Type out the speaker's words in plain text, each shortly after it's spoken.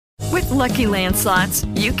Lucky Land Slots,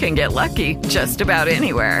 you can get lucky just about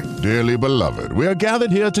anywhere. Dearly beloved, we are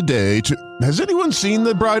gathered here today to... Has anyone seen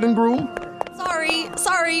the bride and groom?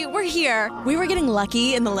 Sorry, we're here. We were getting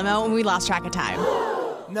lucky in the limo and we lost track of time.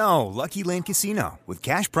 No, Lucky Land Casino, with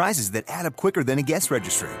cash prizes that add up quicker than a guest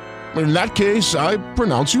registry. In that case, I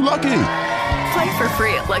pronounce you lucky. Play for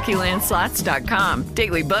free at LuckyLandSlots.com.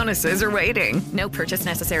 Daily bonuses are waiting. No purchase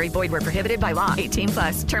necessary. Void where prohibited by law.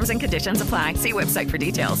 18+. Terms and conditions apply. See website for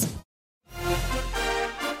details.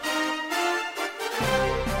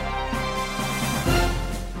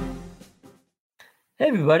 Hey,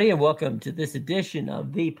 everybody, and welcome to this edition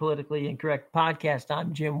of the Politically Incorrect Podcast.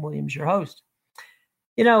 I'm Jim Williams, your host.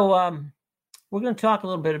 We're going to talk a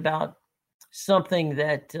little bit about something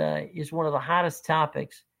that is one of the hottest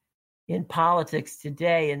topics in politics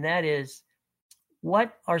today, and that is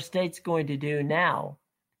what are states going to do now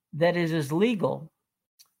that it is legal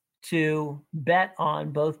to bet on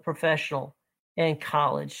both professional and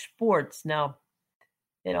college sports. Now,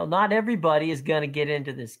 not everybody is going to get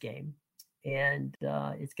into this game. And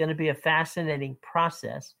it's going to be a fascinating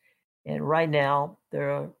process. And right now,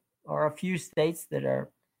 there are a few states that are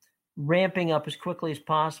ramping up as quickly as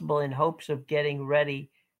possible in hopes of getting ready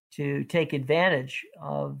to take advantage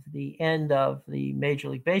of the end of the Major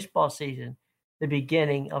League Baseball season, the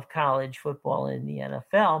beginning of college football in the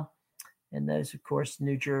NFL. And those, of course,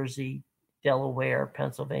 New Jersey, Delaware,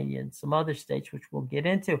 Pennsylvania, and some other states, which we'll get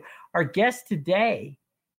into. Our guest today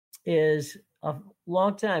is a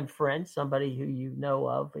longtime friend, somebody who you know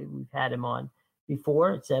of. We've had him on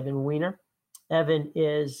before. It's Evan Weiner. Evan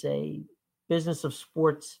is a business of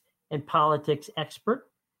sports and politics expert,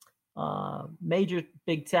 major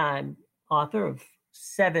big-time author of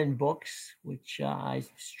 7 books, which I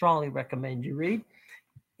strongly recommend you read,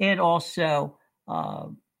 and also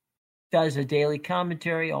does a daily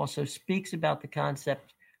commentary, also speaks about the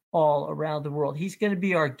concept all around the world. He's going to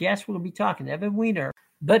be our guest. We'll be talking to Evan Weiner.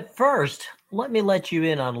 But first, let me let you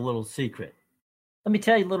in on a little secret. Let me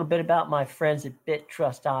tell you a little bit about my friends at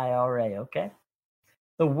BitTrust IRA, okay?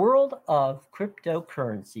 The world of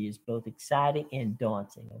cryptocurrency is both exciting and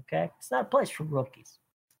daunting, okay? It's not a place for rookies.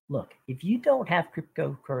 Look, if you don't have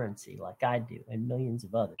cryptocurrency like I do and millions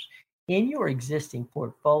of others in your existing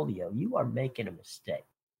portfolio, you are making a mistake.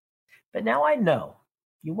 But now I know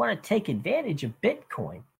you want to take advantage of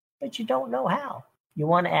Bitcoin, but you don't know how. You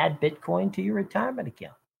want to add Bitcoin to your retirement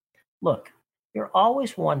account. Look, you're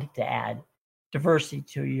always wanting to add diversity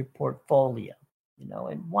to your portfolio,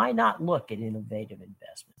 and why not look at innovative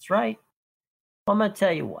investments, right? Well, I'm going to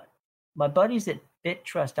tell you what. My buddies at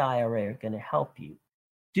BitTrust IRA are going to help you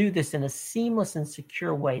do this in a seamless and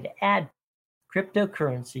secure way to add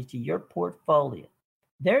cryptocurrency to your portfolio.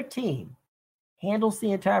 Their team handles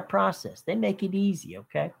the entire process. They make it easy,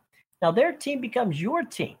 okay? Now, their team becomes your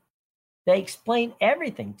team. They explain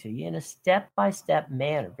everything to you in a step-by-step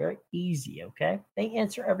manner, very easy, okay? They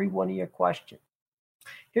answer every one of your questions.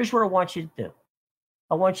 Here's what I want you to do.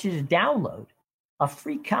 I want you to download a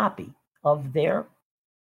free copy of their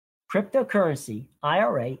Cryptocurrency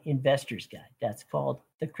IRA Investor's Guide. That's called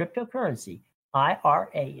the Cryptocurrency IRA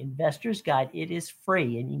Investor's Guide. It is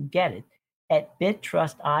free, and you can get it at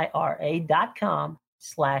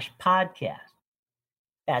bittrustira.com/podcast.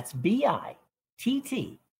 That's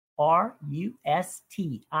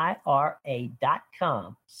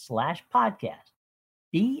BITTRUSTIRA.com/podcast.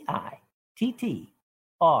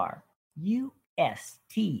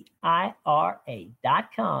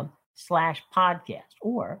 BITTRUSTIRA.com/podcast.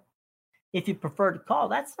 Or if you prefer to call,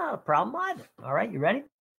 that's not a problem either. All right, you ready?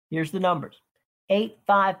 Here's the numbers.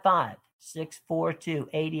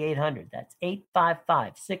 855-642-8800. That's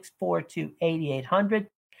 855-642-8800.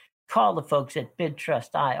 Call the folks at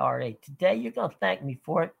BitTrust IRA today. You're going to thank me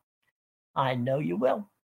for it. I know you will.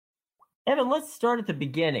 Evan, let's start at the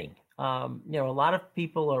beginning. A lot of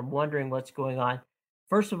people are wondering what's going on.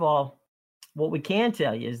 First of all, what we can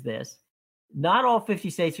tell you is this. Not all 50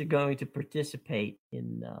 states are going to participate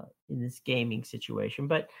in this gaming situation,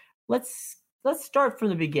 but let's start from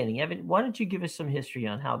the beginning. Evan, why don't you give us some history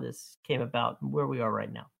on how this came about and where we are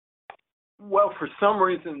right now? Well, for some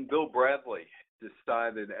reason, Bill Bradley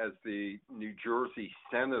decided as the New Jersey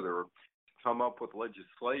senator to come up with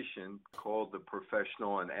legislation called the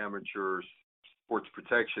Professional and Amateur Sports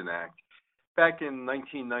Protection Act back in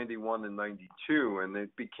 1991 and 92, and it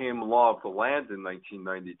became law of the land in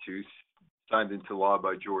 1992, signed into law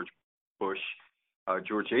by George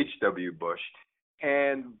H.W. Bush.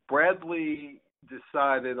 And Bradley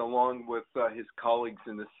decided, along with his colleagues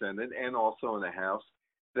in the Senate and also in the House,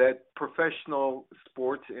 that professional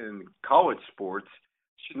sports and college sports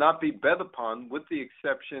should not be bet upon, with the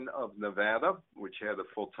exception of Nevada, which had a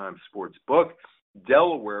full-time sports book,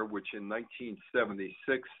 Delaware, which in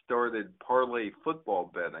 1976 started parlay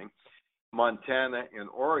football betting, Montana, and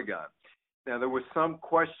Oregon. Now, there was some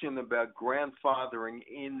question about grandfathering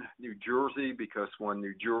in New Jersey because when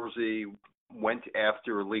New Jersey went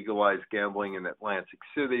after legalized gambling in Atlantic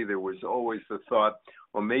City, there was always the thought,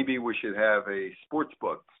 well, maybe we should have a sports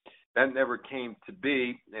book. That never came to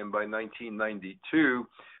be, and by 1992,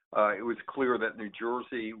 it was clear that New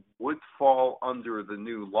Jersey would fall under the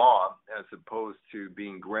new law as opposed to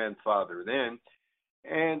being grandfathered in.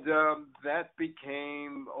 And that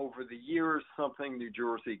became, over the years, something New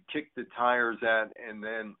Jersey kicked the tires at, and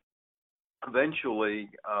then eventually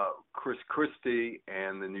Chris Christie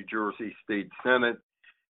and the New Jersey State Senate,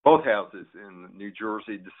 both houses in New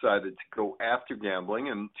Jersey, decided to go after gambling.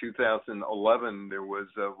 In 2011, there was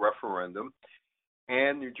a referendum,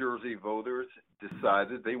 and New Jersey voters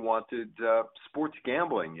decided they wanted sports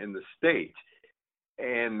gambling in the state.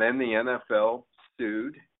 And then the NFL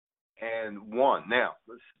sued and won. Now,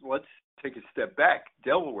 let's take a step back.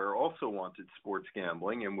 Delaware also wanted sports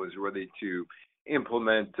gambling and was ready to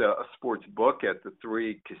implement a sports book at the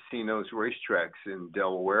 3 casinos, racetracks in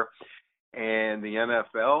Delaware. And the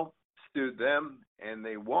NFL sued them, and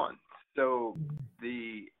they won. So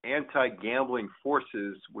the anti-gambling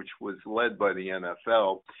forces, which was led by the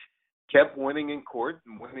NFL, kept winning in court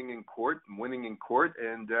and winning in court and winning in court.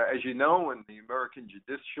 And as you know, in the American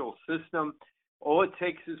judicial system, all it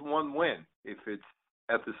takes is one win. If it's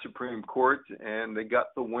at the Supreme Court, and they got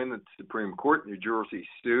the win at the Supreme Court, New Jersey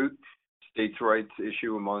sued, states' rights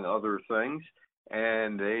issue among other things,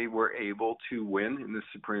 and they were able to win in the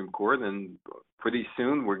Supreme Court. And pretty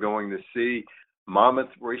soon we're going to see Monmouth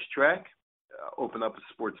Racetrack open up a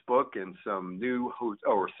sports book, and some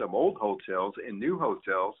some old hotels and new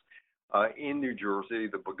hotels in New Jersey.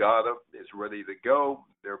 The Borgata is ready to go.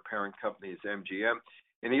 Their parent company is MGM.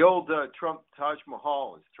 And the old Trump Taj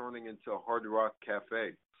Mahal is turning into a Hard Rock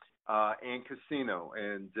Cafe and casino.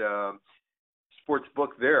 And sports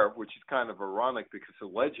book there, which is kind of ironic because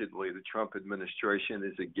allegedly the Trump administration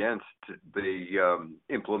is against the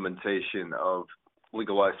implementation of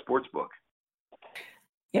legalized sports book.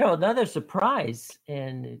 Another surprise,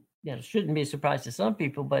 and it shouldn't be a surprise to some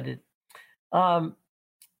people, but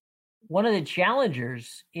one of the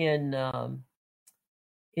challengers in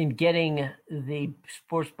getting the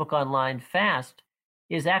sports book online fast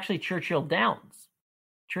is actually Churchill Downs.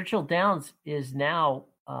 Churchill Downs is now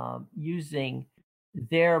using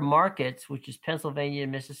their markets, which is Pennsylvania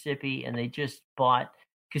and Mississippi, and they just bought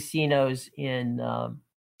casinos in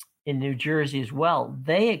New Jersey as well.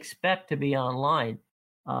 They expect to be online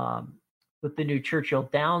with the new Churchill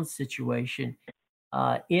Downs situation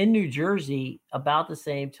in New Jersey about the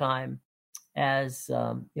same time as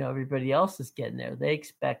everybody else is getting there. They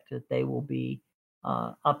expect that they will be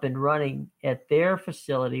up and running at their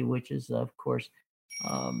facility, which is, of course,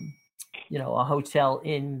 a hotel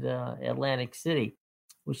in Atlantic City,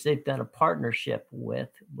 which they've done a partnership with,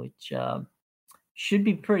 which should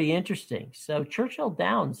be pretty interesting. So Churchill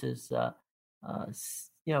Downs is, got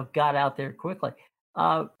out there quickly.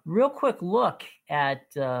 Real quick look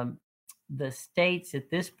at the states at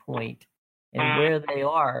this point and where they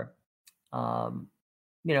are,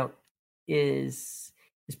 is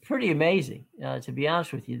pretty amazing. To be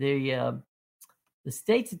honest with you, the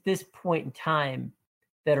states at this point in time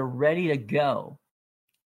that are ready to go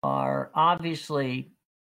are obviously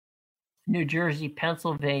New Jersey,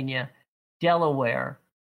 Pennsylvania, Delaware,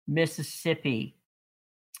 Mississippi.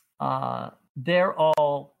 They're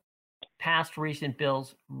all passed recent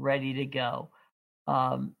bills ready to go.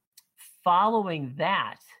 Following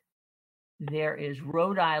that, there is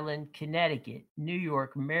Rhode Island, Connecticut, New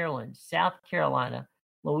York, Maryland, South Carolina,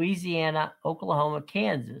 Louisiana, Oklahoma,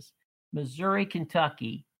 Kansas, Missouri,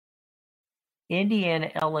 Kentucky,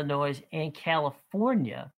 Indiana, Illinois, and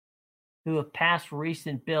California, who have passed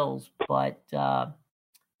recent bills, but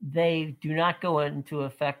they do not go into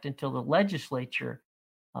effect until the legislature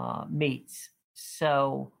meets.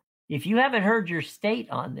 So if you haven't heard your state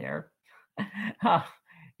on there,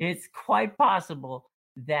 it's quite possible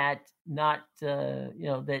that that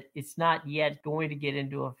it's not yet going to get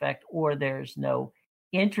into effect, or there's no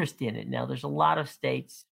interest in it. Now, there's a lot of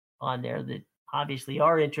states on there that obviously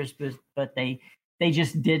are interested, but they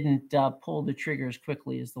just didn't pull the trigger as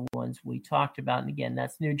quickly as the ones we talked about. And again,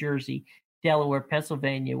 that's New Jersey, Delaware,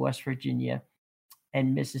 Pennsylvania, West Virginia,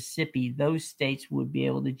 and Mississippi. Those states would be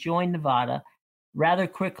able to join Nevada rather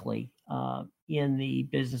quickly in the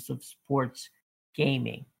business of sports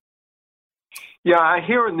gaming. Yeah,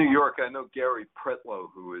 here in New York, I know Gary Pretlow,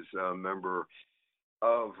 who is a member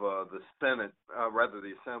of the Senate, rather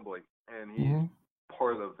the Assembly, and he's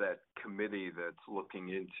part of that committee that's looking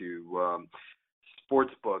into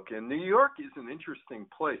sportsbook. And New York is an interesting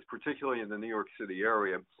place, particularly in the New York City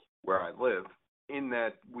area where I live, in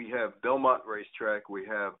that we have Belmont Racetrack, we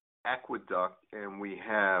have Aqueduct, and we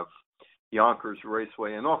have Yonkers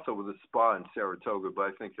Raceway, and also with a spa in Saratoga, but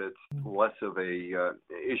I think that's less of a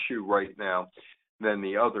issue right now than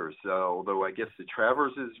the others. Although I guess the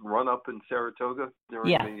Traverses run up in Saratoga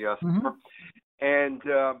during the summer. And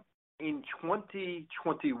in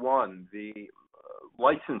 2021, the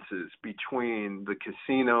licenses between the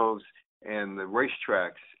casinos and the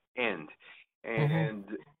racetracks end. And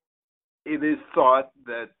it is thought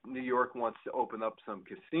that New York wants to open up some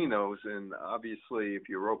casinos, and obviously if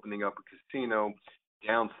you're opening up a casino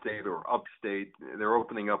downstate or upstate, they're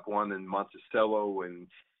opening up one in Monticello and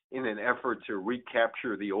in an effort to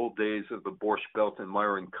recapture the old days of the Borscht Belt and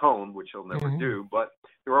Myron Cone, which they'll never do, but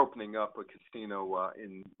they're opening up a casino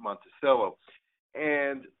in Monticello.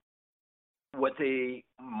 And what they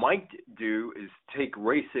might do is take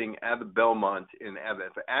racing out of Belmont and out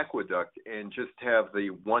of Aqueduct and just have the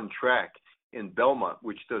one track in Belmont,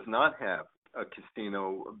 which does not have a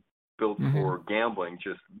casino built for gambling,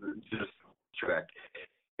 just track.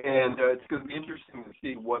 And it's going to be interesting to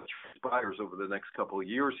see what transpires over the next couple of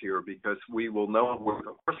years here, because we will know where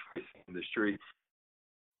the horse racing industry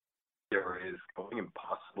there is going, and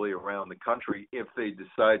possibly around the country, if they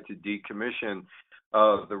decide to decommission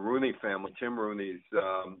the Rooney family, Tim Rooney's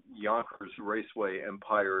Yonkers Raceway,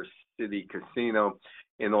 Empire City Casino,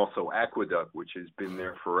 and also Aqueduct, which has been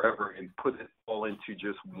there forever, and put it all into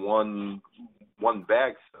just one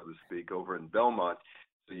bag, so to speak, over in Belmont.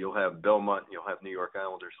 So you'll have Belmont, you'll have New York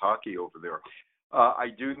Islanders hockey over there. I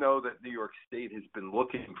do know that New York State has been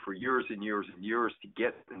looking for years and years and years to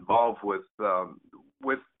get involved with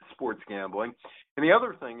sports gambling. And the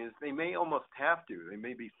other thing is they may almost have to. They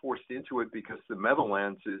may be forced into it because the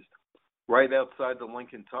Meadowlands is right outside the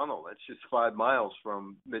Lincoln Tunnel. That's just 5 miles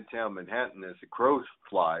from Midtown Manhattan as the crow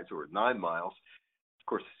flies, or 9 miles. Of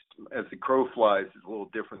course, as the crow flies is a little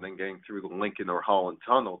different than getting through the Lincoln or Holland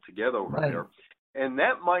Tunnel to get over there. And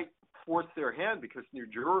that might force their hand, because New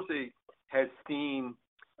Jersey has seen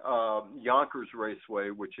Yonkers Raceway,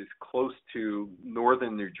 which is close to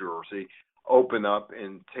northern New Jersey, open up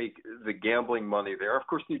and take the gambling money there. Of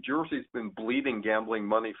course, New Jersey's been bleeding gambling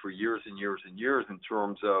money for years and years and years, in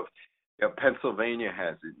terms of Pennsylvania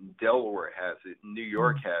has it, and Delaware has it, and New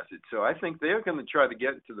York has it. So I think they're going to try to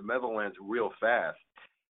get into the Meadowlands real fast.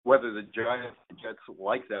 Whether the Giants and Jets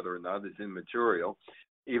like that or not is immaterial,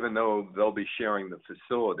 even though they'll be sharing the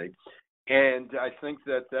facility. And I think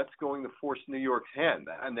that that's going to force New York's hand.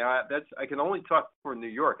 And I can only talk for New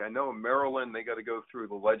York. I know in Maryland they got to go through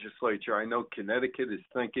the legislature. I know Connecticut is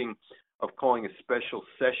thinking of calling a special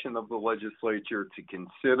session of the legislature to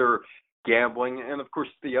consider gambling. And of course,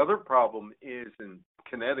 the other problem is in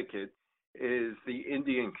Connecticut is the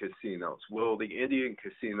Indian casinos. Will the Indian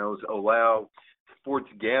casinos allow sports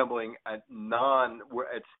gambling at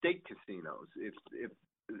state casinos if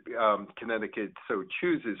Connecticut so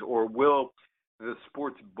chooses, or will the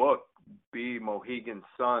sports book be Mohegan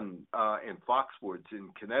Sun and Foxwoods in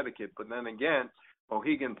Connecticut? But then again,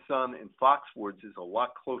 Mohegan Sun and Foxwoods is a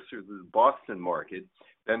lot closer to the Boston market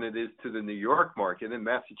than it is to the New York market, and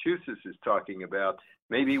Massachusetts is talking about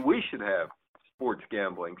maybe we should have sports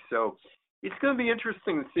gambling. So it's going to be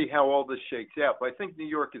interesting to see how all this shakes out. But I think New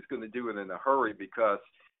York is going to do it in a hurry, because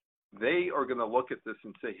they are going to look at this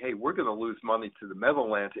and say, hey, we're going to lose money to the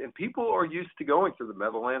Meadowlands. And people are used to going to the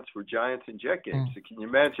Meadowlands for Giants and Jet games. So can you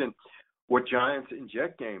imagine what Giants and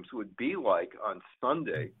Jet games would be like on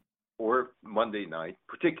Sunday or Monday night,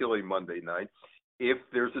 particularly Monday night, if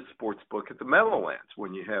there's a sports book at the Meadowlands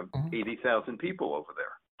when you have 80,000 people over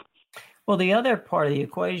there? Well, the other part of the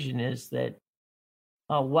equation is that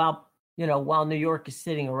while New York is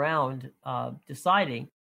sitting around deciding,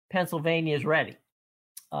 Pennsylvania is ready.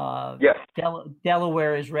 Yes.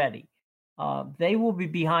 Delaware is ready. They will be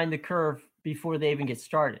behind the curve before they even get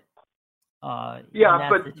started. But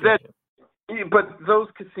those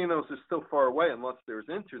casinos are still far away unless there's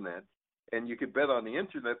internet, and you could bet on the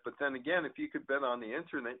internet. But then again, if you could bet on the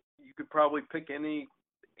internet, you could probably pick any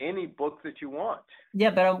book that you want.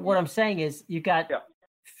 Yeah, but what I'm saying is you've got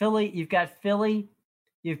Philly, you've got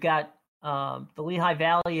the Lehigh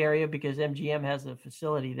Valley area, because MGM has a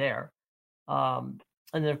facility there.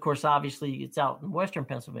 And then, of course, obviously, it's out in Western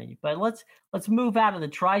Pennsylvania. But let's move out of the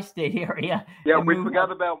tri-state area. Yeah, we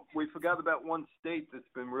forgot about one state that's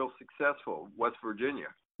been real successful, West Virginia.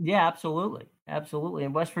 Yeah, absolutely,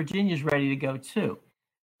 and West Virginia's ready to go too.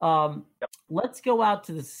 Let's go out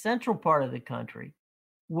to the central part of the country,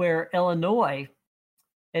 where Illinois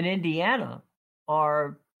and Indiana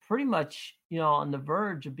are pretty much, on the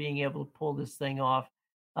verge of being able to pull this thing off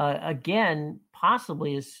again,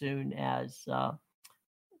 possibly as soon as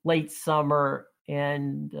late summer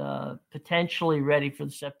and potentially ready for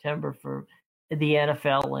September for the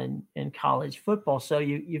NFL and college football. So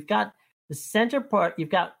you've got the center part, you've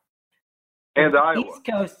got and Iowa. East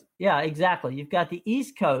Coast. Yeah, exactly. You've got the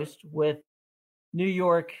East Coast with New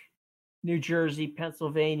York, New Jersey,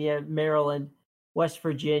 Pennsylvania, Maryland, West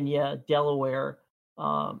Virginia, Delaware,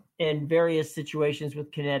 and various situations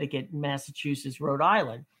with Connecticut, Massachusetts, Rhode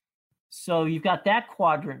Island. So you've got that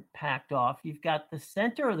quadrant packed off. You've got the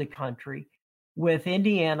center of the country with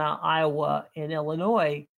Indiana, Iowa, and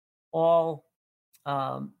Illinois all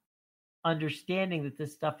understanding that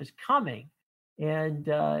this stuff is coming, and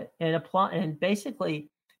apply. And basically,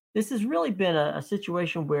 this has really been a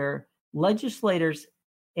situation where legislators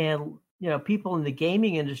and people in the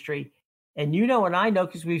gaming industry, and and I know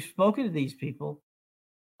because we've spoken to these people,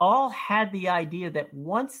 all had the idea that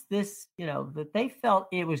once this, that they felt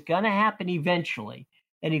it was going to happen eventually,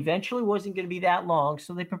 and eventually wasn't going to be that long,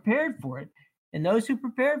 so they prepared for it. And those who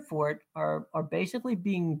prepared for it are basically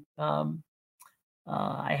being,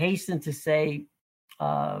 I hasten to say,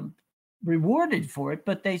 rewarded for it,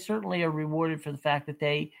 but they certainly are rewarded for the fact that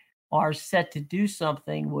they are set to do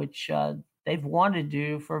something which they've wanted to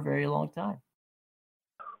do for a very long time.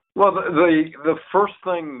 Well, the first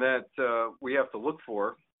thing that we have to look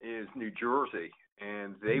for is New Jersey,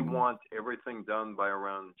 and they want everything done by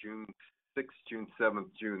around June 6th, June 7th,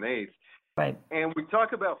 June 8th. Right. And we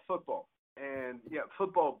talk about football, and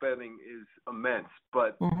football betting is immense,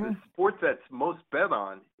 but the sport that's most bet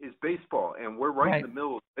on is baseball, and we're right in the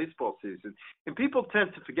middle of baseball season. And people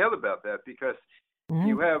tend to forget about that because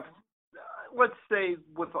you have, let's say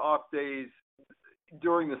with off days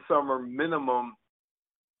during the summer, minimum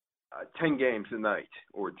 10 games a night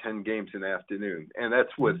or 10 games in the afternoon. And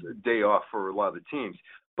that's with a day off for a lot of teams.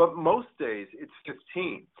 But most days it's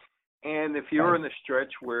 15. And if you're in a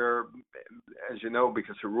stretch where, as you know,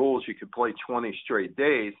 because of rules, you could play 20 straight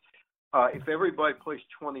days, if everybody plays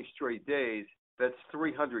 20 straight days, that's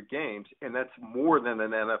 300 games, and that's more than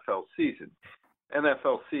an NFL season.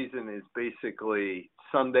 NFL season is basically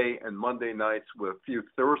Sunday and Monday nights with a few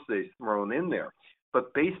Thursdays thrown in there.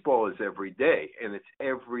 But baseball is every day, and it's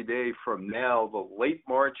every day from now, the late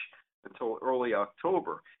March until early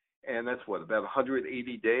October. And that's about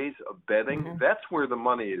 180 days of betting. That's where the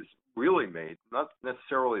money is really made, not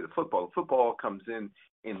necessarily the football. The football comes in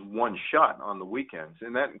one shot on the weekends,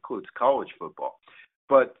 and that includes college football.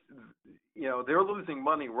 But, they're losing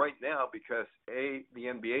money right now because, A, the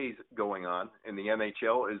NBA is going on, and the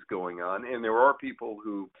NHL is going on, and there are people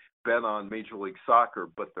who bet on Major League Soccer,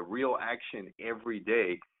 but the real action every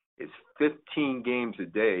day is 15 games a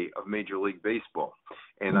day of Major League Baseball.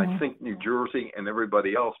 And I think New Jersey and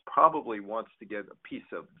everybody else probably wants to get a piece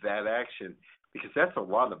of that action because that's a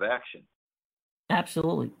lot of action.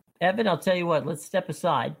 Absolutely. Evan, I'll tell you what, let's step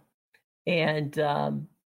aside and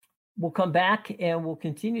we'll come back and we'll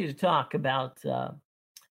continue to talk about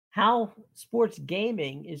how sports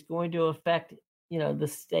gaming is going to affect, the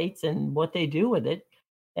states and what they do with it.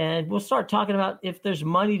 And we'll start talking about if there's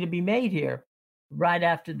money to be made here right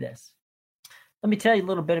after this. Let me tell you a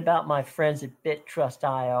little bit about my friends at BitTrust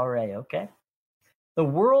IRA, okay? The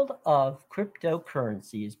world of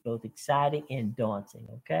cryptocurrency is both exciting and daunting,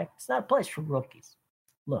 okay? It's not a place for rookies.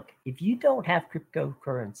 Look, if you don't have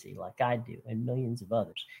cryptocurrency like I do and millions of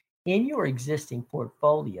others in your existing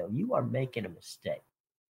portfolio, you are making a mistake.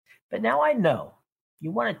 But now I know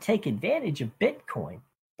you want to take advantage of Bitcoin,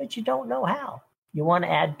 but you don't know how. You want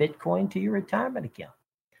to add Bitcoin to your retirement account.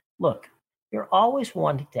 Look, you're always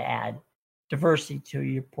wanting to add diversity to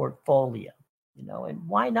your portfolio, and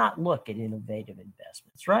why not look at innovative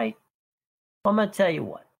investments, right? I'm going to tell you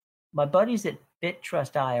what, my buddies at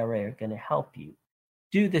BitTrust IRA are going to help you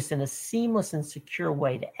do this in a seamless and secure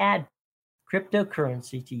way to add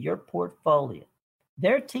cryptocurrency to your portfolio.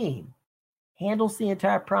 Their team handles the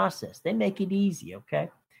entire process. They make it easy,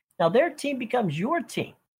 okay? Now their team becomes your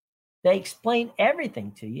team. They explain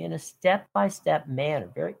everything to you in a step-by-step manner,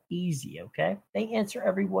 very easy, okay? They answer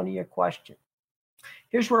every one of your questions.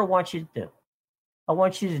 Here's what I want you to do. I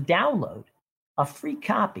want you to download a free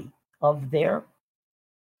copy of their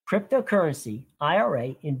Cryptocurrency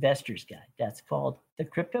IRA Investor's Guide. That's called the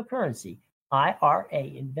Cryptocurrency IRA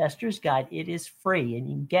Investor's Guide. It is free, and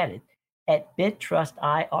you can get it at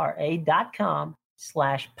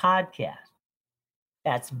bittrustira.com/podcast.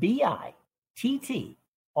 That's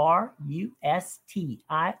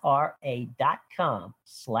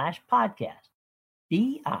BITTRUSTIRA.com/podcast.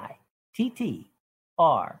 BITTRUSTIRA.com/podcast.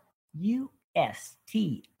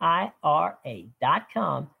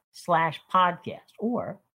 RUSTIRA.com/podcast.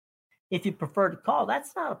 Or if you prefer to call,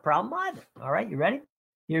 that's not a problem either. All right, you ready?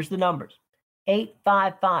 Here's the numbers.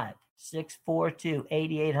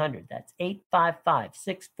 855-642-8800. That's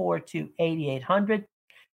 855-642-8800.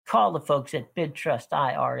 Call the folks at Bid Trust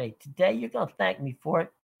IRA today. You're going to thank me for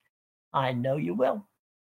it. I know you will.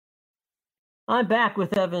 I'm back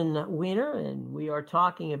with Evan Weiner, and we are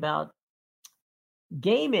talking about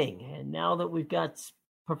gaming. And now that we've got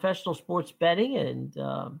professional sports betting, and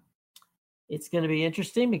it's going to be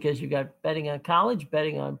interesting because you've got betting on college,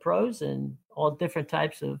 betting on pros, and all different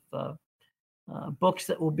types of books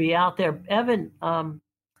that will be out there. Evan,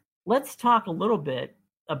 let's talk a little bit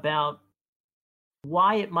about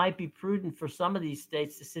why it might be prudent for some of these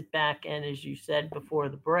states to sit back and, as you said before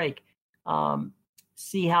the break,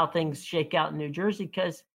 see how things shake out in New Jersey.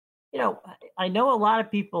 Because, I know a lot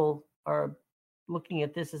of people are looking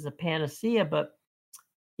at this as a panacea, but,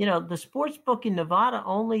 the sports book in Nevada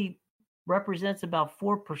only represents about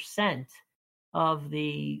 4% of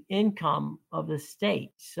the income of the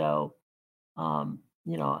state. So, I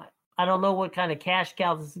don't know what kind of cash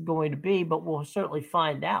cow this is going to be, but we'll certainly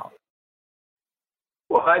find out.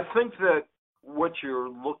 Well, I think that what you're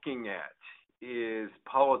looking at is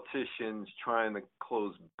politicians trying to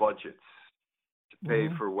close budgets to pay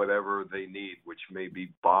for whatever they need, which may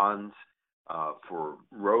be bonds for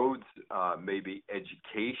roads, maybe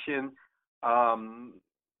education,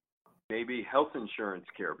 maybe health insurance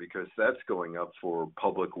care, because that's going up for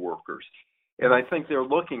public workers. And I think they're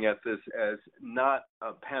looking at this as not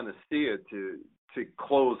a panacea to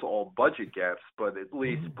close all budget gaps, but at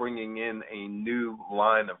least bringing in a new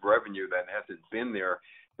line of revenue that hasn't been there,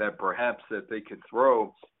 that perhaps that they could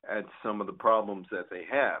throw at some of the problems that they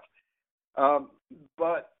have.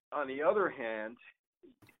 But on the other hand,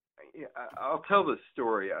 I'll tell the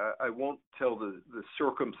story. I won't tell the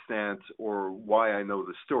circumstance or why I know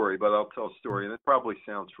the story, but I'll tell a story, and it probably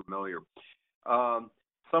sounds familiar.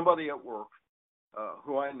 Somebody at work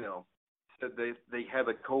who I know said they had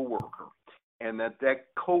a coworker, and that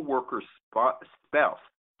coworker's spouse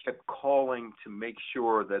kept calling to make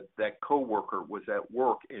sure that coworker was at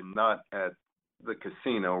work and not at the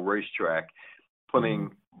casino racetrack,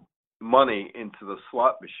 putting money into the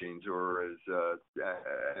slot machines, or as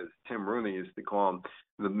Tim Rooney used to call them,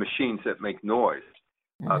 the machines that make noise.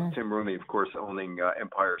 Tim Rooney, of course, owning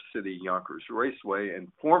Empire City Yonkers Raceway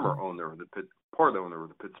and former owner of part owner of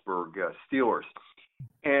the Pittsburgh Steelers.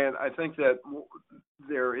 And I think that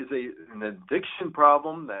there is an addiction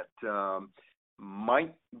problem that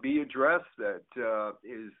might be addressed, that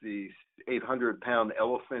is the 800-pound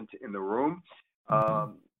elephant in the room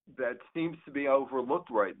that seems to be overlooked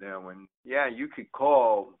right now. And, yeah, you could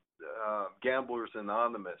call Gamblers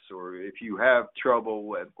Anonymous, or if you have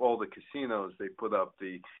trouble at all the casinos, they put up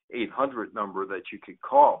the 800 number that you could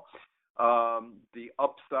call. The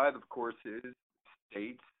upside, of course, is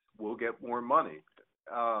states will get more money.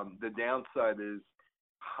 The downside is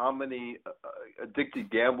how many addicted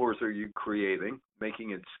gamblers are you creating,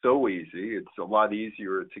 making it so easy. It's a lot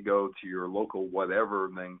easier to go to your local whatever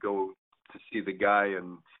than go to see the guy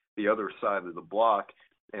in the other side of the block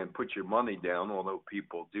and put your money down, although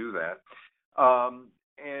people do that.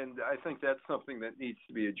 And I think that's something that needs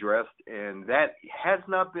to be addressed, and that has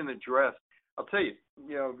not been addressed. I'll tell you,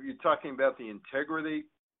 you're talking about the integrity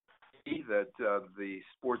that the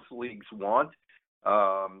sports leagues want.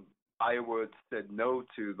 Iowa said no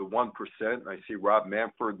to the 1%. I see Rob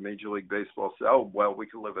Manfred, Major League Baseball, say, oh, well, we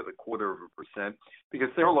can live at 0.25%,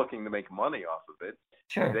 because they're looking to make money off of it.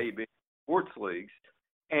 Sure. They being sports leagues.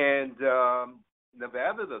 And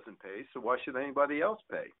Nevada doesn't pay, so why should anybody else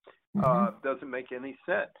pay? Doesn't make any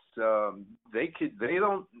sense. It's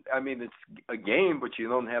a game, but you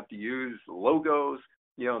don't have to use logos.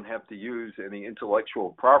 You don't have to use any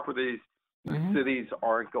intellectual properties. The cities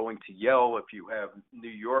aren't going to yell if you have New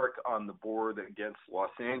York on the board against Los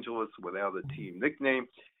Angeles without a team nickname.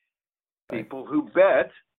 People who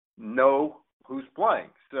bet know who's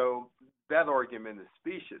playing. So that argument is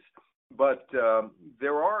specious. But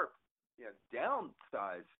there are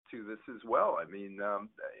downsides to this as well. I mean,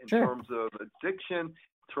 in terms of addiction,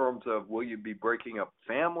 in terms of will you be breaking up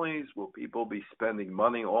families? Will people be spending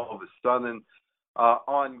money all of a sudden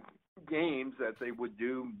on games that they would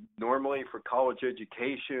do normally for college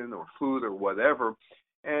education or food or whatever?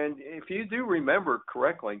 And if you do remember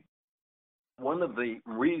correctly, one of the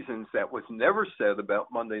reasons that was never said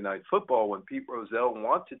about Monday Night Football when Pete Rozelle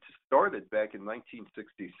wanted to start it back in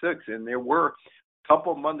 1966, and there were a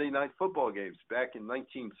couple Monday Night Football games back in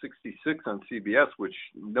 1966 on CBS, which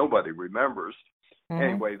nobody remembers.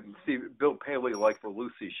 Anyway, see, Bill Paley liked the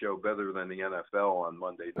Lucy show better than the NFL on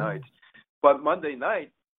Monday nights. But Monday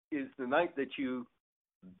night is the night that you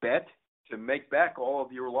bet to make back all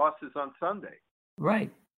of your losses on Sunday.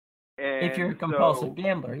 Right. And if you're a compulsive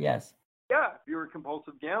gambler, yes. Yeah, if you're a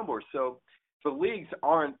compulsive gambler. So the leagues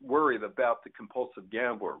aren't worried about the compulsive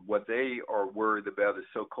gambler. What they are worried about is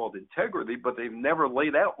so-called integrity, but they've never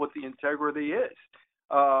laid out what the integrity is.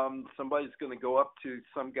 Somebody's going to go up to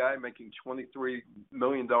some guy making $23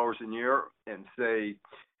 million a year and say,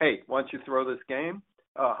 hey, why don't you throw this game?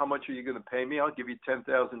 How much are you going to pay me? I'll give you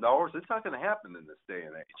 $10,000. It's not going to happen in this day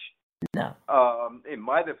and age. No. It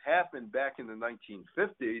might have happened back in the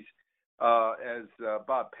 1950s, as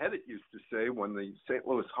Bob Pettit used to say, when the St.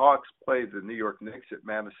 Louis Hawks played the New York Knicks at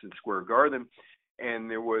Madison Square Garden,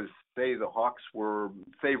 and there was, say, the Hawks were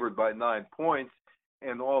favored by 9 points,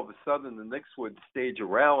 and all of a sudden the Knicks would stage a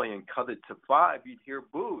rally and cut it to 5, you'd hear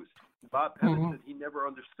boos. Bob Pettit said he never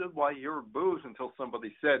understood why you heard boos until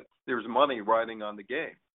somebody said there's money riding on the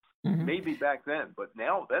game. Maybe back then, but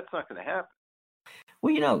now that's not going to happen.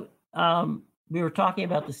 Well, we were talking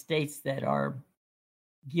about the states that are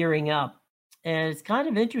gearing up, and it's kind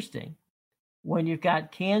of interesting when you've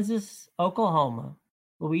got Kansas, Oklahoma,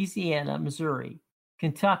 Louisiana, Missouri,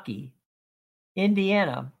 Kentucky,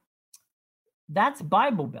 Indiana. That's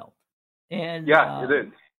Bible Belt. And yeah, it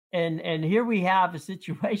is. And here we have a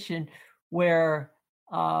situation where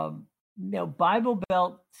Bible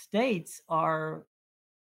Belt states are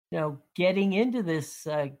getting into this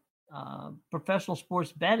professional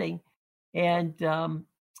sports betting, and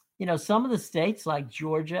some of the states like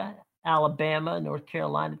Georgia, Alabama, North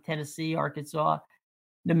Carolina, Tennessee, Arkansas,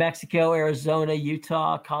 New Mexico, Arizona,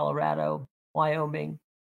 Utah, Colorado, Wyoming,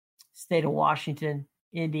 state of Washington,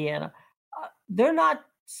 Indiana, they're not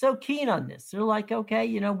so keen on this. They're like, okay,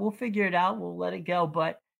 we'll figure it out. We'll let it go.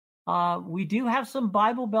 But we do have some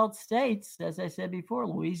Bible Belt states, as I said before,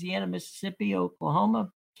 Louisiana, Mississippi, Oklahoma,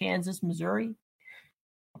 Kansas, Missouri,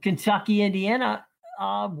 Kentucky, Indiana,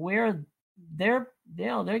 where they're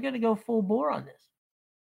going to go full bore on this.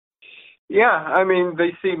 Yeah, I mean,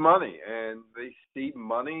 they see money, and they see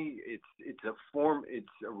money. It's a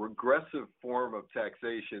regressive form of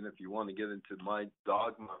taxation, if you want to get into my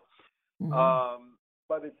dogma.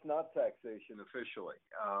 But it's not taxation officially.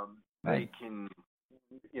 They can,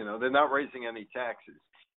 they're not raising any taxes.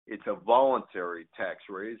 It's a voluntary tax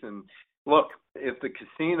raise. And look, if the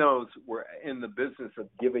casinos were in the business of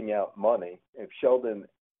giving out money, if Sheldon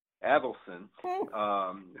Adelson,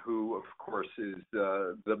 who of course is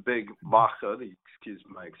the big macha, excuse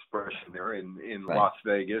my expression there, in Las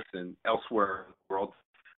Vegas and elsewhere in the world,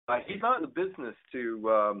 he's not in the business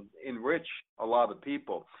to enrich a lot of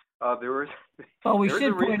people. We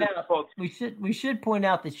should point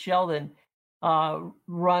out that Sheldon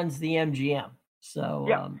runs the MGM. So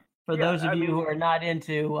for those of you who are not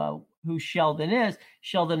into who Sheldon is,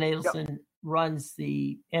 Sheldon Adelson runs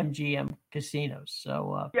the MGM casinos.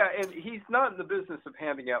 So and he's not in the business of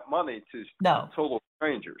handing out money to total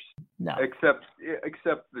strangers. No, except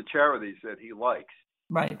the charities that he likes.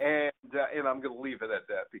 Right. And I'm going to leave it at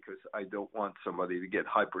that because I don't want somebody to get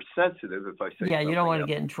hypersensitive if I say yeah, you don't want to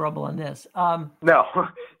get in trouble on this. No.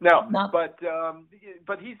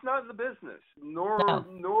 But he's not in the business, nor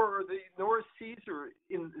is Caesar's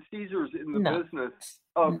in the business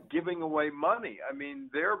of giving away money. I mean,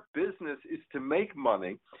 their business is to make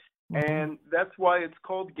money, and that's why it's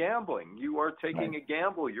called gambling. You are taking a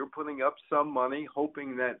gamble. You're putting up some money,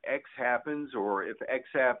 hoping that X happens, or if X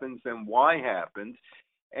happens, then Y happens.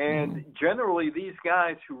 And generally, these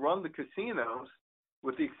guys who run the casinos,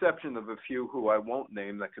 with the exception of a few who I won't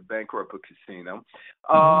name that could bankrupt a casino,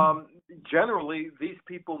 generally, these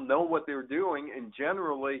people know what they're doing, and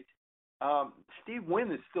generally, Steve Wynn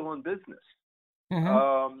is still in business.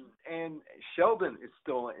 And Sheldon is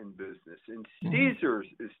still in business, and Caesars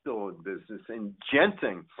is still in business, and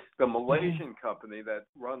Genting, the Malaysian company that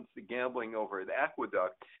runs the gambling over at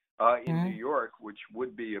Aqueduct in New York, which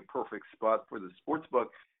would be a perfect spot for the sports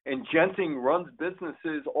book, and Genting runs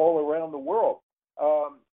businesses all around the world.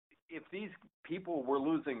 If these people were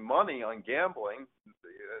losing money on gambling,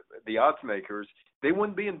 the odds makers, they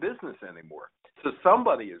wouldn't be in business anymore. So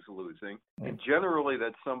somebody is losing, and generally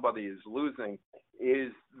that somebody is losing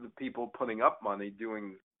is the people putting up money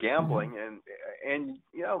doing gambling. And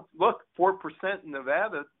look, 4% in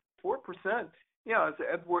Nevada, 4%. As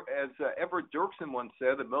Everett Dirksen once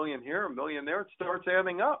said, $1 million here, $1 million there, it starts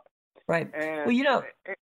adding up. Right. And,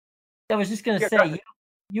 I was just going to say,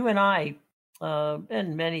 you and I,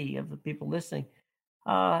 and many of the people listening,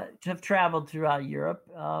 have traveled throughout Europe.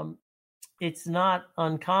 It's not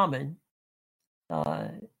uncommon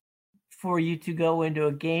for you to go into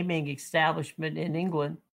a gaming establishment in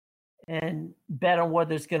England and bet on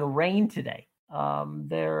whether it's going to rain today.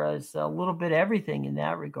 There is a little bit of everything in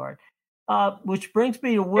that regard. Which brings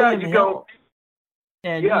me to William Hill.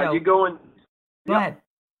 And, you go in. Go ahead.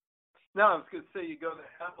 No, I was going to say you go to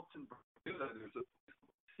Hamilton, Bermuda. There's a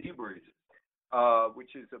Seabreeze,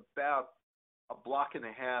 which is about a block and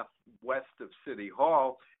a half west of City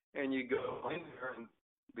Hall, and you go in there, and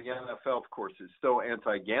the NFL, of course, is still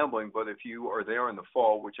anti-gambling, but if you are there in the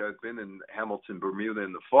fall, which I've been in Hamilton, Bermuda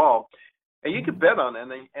in the fall, and you could bet on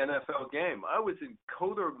any NFL game. I was in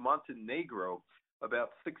Coder, Montenegro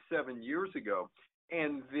about 6-7 years ago,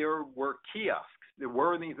 and there were kiosks. There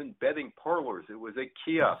weren't even betting parlors. It was a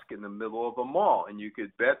kiosk in the middle of a mall, and you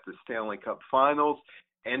could bet the Stanley Cup Finals,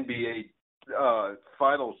 NBA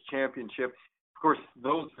Finals championship. Of course,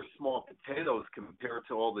 those are small potatoes compared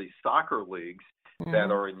to all these soccer leagues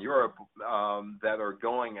that are in Europe that are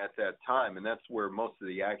going at that time, and that's where most of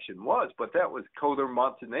the action was. But that was Coder,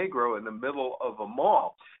 Montenegro, in the middle of a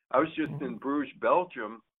mall. I was just in Bruges,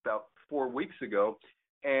 Belgium, about 4 weeks ago,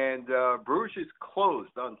 and Bruges is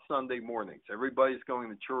closed on Sunday mornings. Everybody's going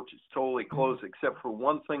to church. It's totally closed except for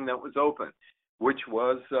one thing that was open, which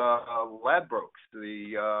was Ladbrokes,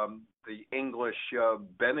 the English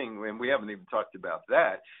betting, and we haven't even talked about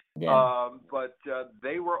that. Yeah. But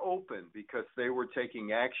they were open because they were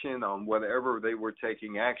taking action on whatever they were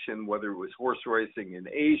taking action, whether it was horse racing in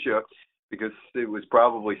Asia, because it was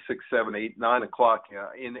probably 6, 7, 8, 9 o'clock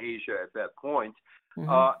in Asia at that point,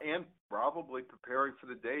 and probably preparing for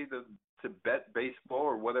the day to bet baseball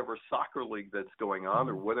or whatever soccer league that's going on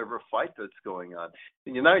or whatever fight that's going on.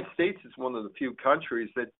 The United States is one of the few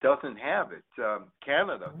countries that doesn't have it.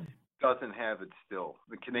 Canada doesn't have it still.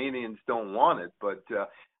 The Canadians don't want it, but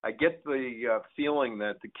I get the feeling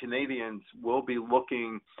that the Canadians will be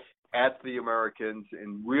looking at the Americans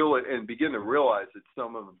and begin to realize that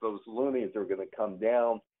some of those loonies are going to come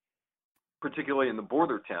down, particularly in the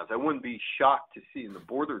border towns. I wouldn't be shocked to see in the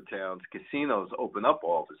border towns casinos open up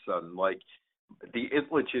all of a sudden, like the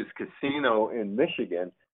Itlich's Casino in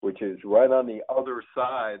Michigan, which is right on the other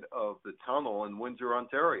side of the tunnel in Windsor,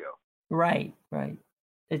 Ontario. Right. I've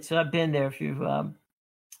been there. If you've,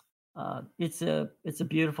 it's a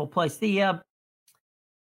beautiful place.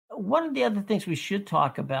 One of the other things we should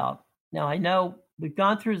talk about. Now, I know we've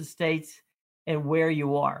gone through the states and where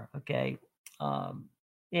you are. Okay. As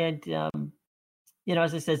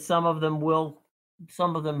I said, some of them who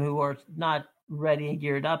are not ready and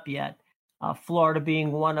geared up yet. Florida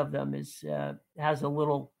being one of them has a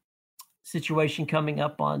little situation coming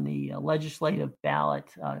up on the legislative ballot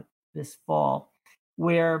this fall,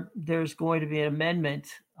 where there's going to be an amendment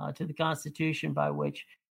to the Constitution by which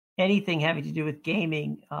anything having to do with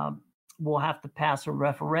gaming will have to pass a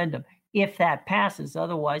referendum. If that passes,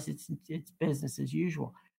 otherwise it's business as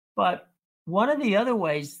usual. But one of the other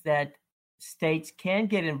ways that states can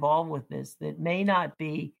get involved with this that may not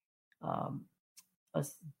be a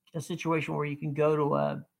situation where you can go to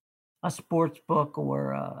a sports book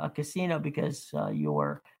or a casino because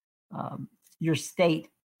your state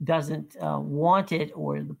doesn't want it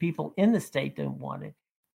or the people in the state don't want it,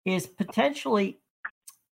 is potentially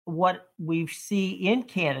what we see in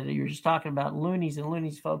Canada. You're just talking about loonies and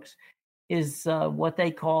loonies, folks, is what they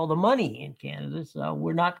call the money in Canada. So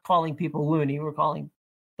we're not calling people loony. We're calling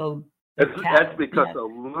that's because a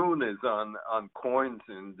loon is on coins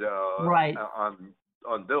and on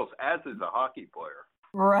bills, as is a hockey player.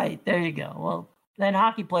 Right. There you go. Well, then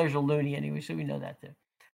hockey players are loony anyway, so we know that too.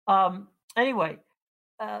 Anyway,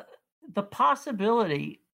 the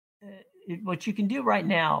possibility, what you can do right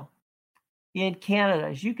now in Canada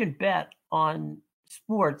is you can bet on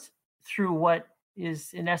sports through what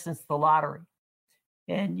is in essence the lottery,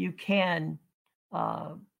 and you can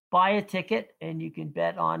buy a ticket and you can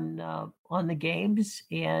bet on the games,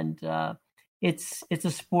 and it's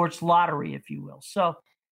a sports lottery, if you will. So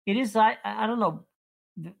it is. I don't know.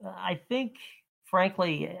 I think,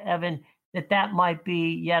 frankly, Evan, that might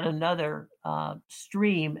be yet another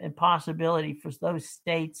stream and possibility for those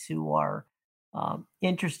states who are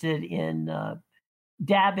interested in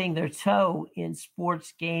dabbing their toe in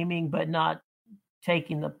sports gaming, but not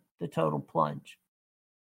taking the total plunge.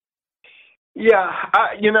 Yeah,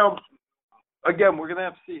 again, we're going to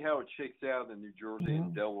have to see how it shakes out in New Jersey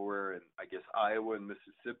and Delaware and I guess Iowa and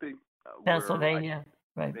Mississippi. Pennsylvania,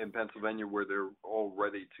 right. In Pennsylvania, where they're all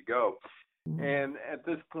ready to go. And at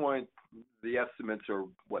this point, the estimates are,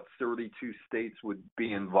 32 states would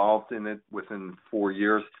be involved in it within 4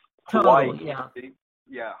 years. Totally, Hawaii can't be.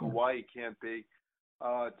 Yeah, Hawaii can't be.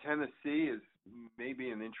 Tennessee is maybe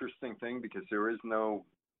an interesting thing because there is no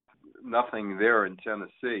nothing there in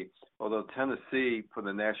Tennessee, although Tennessee, for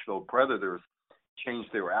the Nashville Predators, changed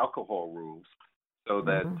their alcohol rules so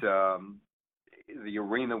that the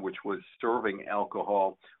arena, which was serving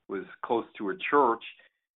alcohol, was close to a church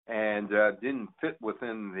and didn't fit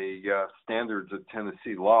within the standards of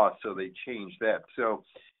Tennessee law, so they changed that. So,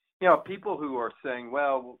 people who are saying,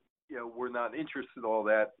 well, we're not interested in all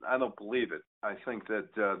that, I don't believe it. I think that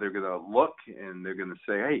they're going to look and they're going to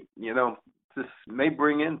say, hey, this may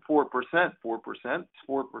bring in 4%, 4%,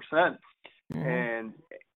 4%. And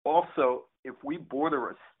also, if we border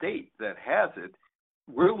a state that has it,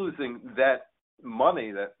 we're losing that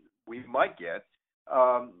money that we might get.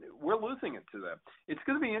 We're losing it to them. It's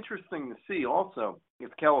going to be interesting to see also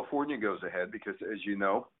if California goes ahead, because as you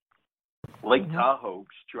know, Lake Tahoe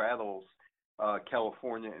straddles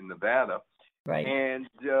California and Nevada. Right. And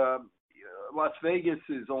Las Vegas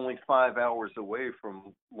is only 5 hours away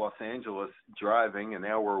from Los Angeles, driving an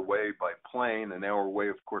hour away by plane, an hour away,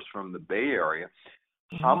 of course, from the Bay Area.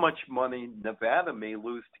 How much money Nevada may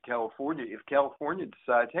lose to California if California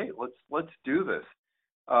decides, hey, let's do this.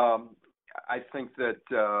 I think that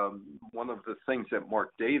one of the things that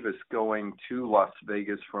Mark Davis going to Las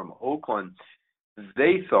Vegas from Oakland,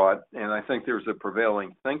 they thought, and I think there's a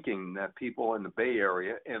prevailing thinking that people in the Bay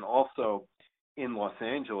Area and also in Los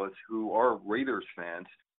Angeles who are Raiders fans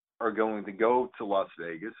are going to go to Las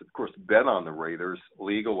Vegas, of course, bet on the Raiders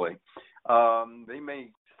legally. They may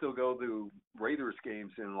still go to Raiders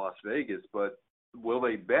games in Las Vegas, but will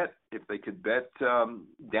they bet if they could bet down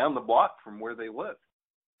the block from where they live?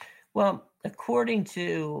 Well, according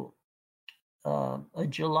to a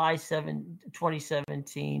July 7,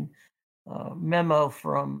 2017 memo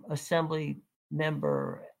from Assembly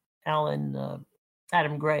member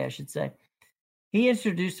Adam Gray, I should say, he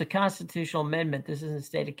introduced a constitutional amendment, this is in the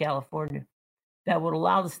state of California, that would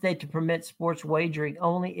allow the state to permit sports wagering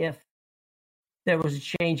only if there was a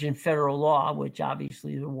change in federal law, which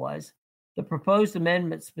obviously there was. The proposed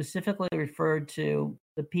amendment specifically referred to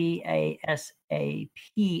the PASAPA,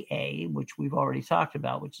 which we've already talked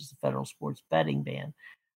about, which is the federal sports betting ban,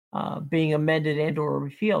 being amended and or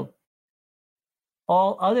repealed.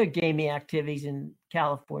 All other gaming activities in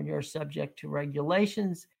California are subject to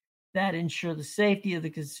regulations that ensure the safety of the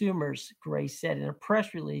consumers, Gray said in a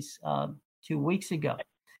press release 2 weeks ago.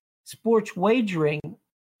 Sports wagering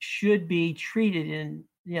should be treated in,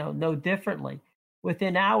 no differently.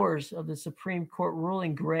 Within hours of the Supreme Court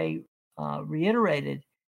ruling, Gray reiterated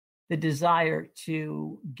the desire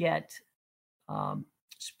to get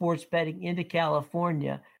sports betting into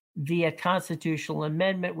California via constitutional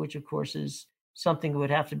amendment, which of course is something that would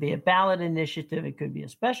have to be a ballot initiative. It could be a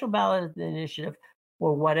special ballot initiative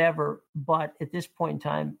or whatever. But at this point in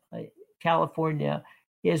time, California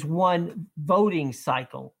is one voting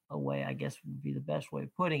cycle away, I guess would be the best way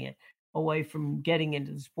of putting it, away from getting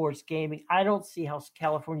into the sports gaming. I don't see how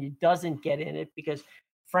California doesn't get in it because,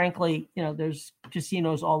 frankly, there's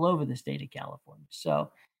casinos all over the state of California.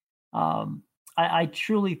 So I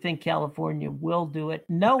truly think California will do it,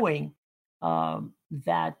 knowing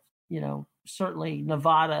that, certainly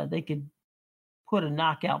Nevada, they could put a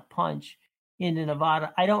knockout punch into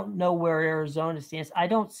Nevada. I don't know where Arizona stands. I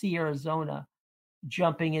don't see Arizona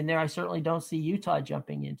jumping in there. I certainly don't see Utah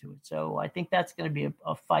jumping into it. So I think that's going to be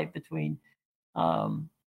a fight between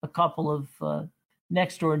a couple of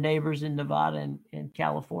next door neighbors in Nevada and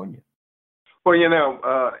California. Well,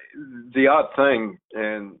 the odd thing,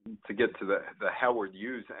 and to get to the Howard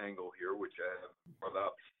Hughes angle here, which I have brought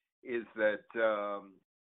up, is that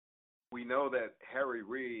we know that Harry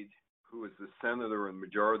Reid, who is the senator and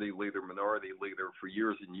majority leader, minority leader for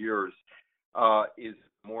years and years, is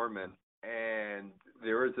Mormon. And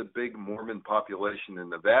there is a big Mormon population in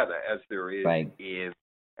Nevada, as there is in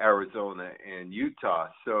Arizona and Utah.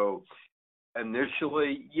 So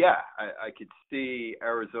initially, I could see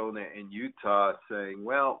Arizona and Utah saying,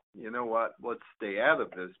 well, you know what, let's stay out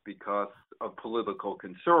of this because of political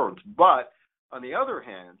concerns. But on the other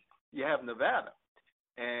hand, you have Nevada.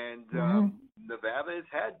 And Nevada has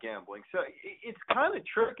had gambling. So it's kind of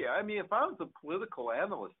tricky. I mean, if I was a political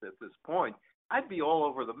analyst at this point, I'd be all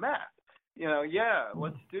over the map.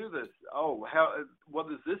 Let's do this. Oh, what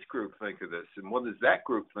does this group think of this? And what does that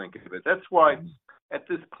group think of it? That's why at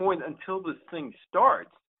this point, until this thing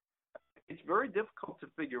starts, it's very difficult to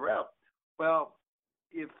figure out, well,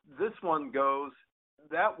 if this one goes,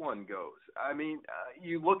 that one goes. I mean,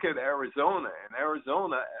 you look at Arizona, and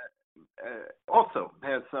Arizona also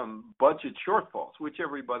has some budget shortfalls, which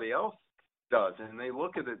everybody else does. And they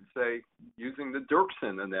look at it and say, using the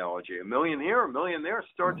Dirksen analogy, $1 million here, $1 million there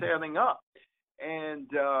starts adding up. And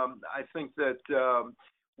I think that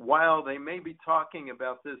while they may be talking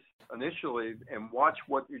about this initially, and watch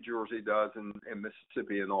what New Jersey does and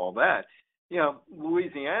Mississippi and all that,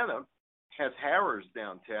 Louisiana has Harrah's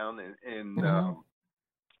downtown in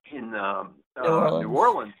New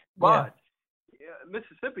Orleans, but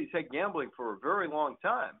Mississippi's had gambling for a very long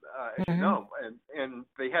time, as you know, and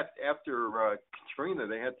they had, after Katrina,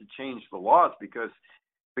 they had to change the laws because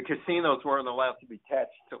the casinos weren't allowed to be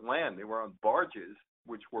attached to land. They were on barges,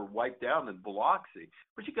 which were wiped out in Biloxi.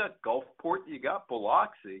 But you got Gulfport, you got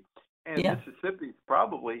Biloxi, and Mississippi's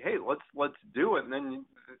probably, hey, let's do it. And then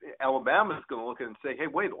Alabama's going to look at it and say, hey,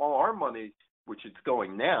 wait, all our money, which it's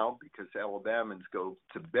going now because Alabamans go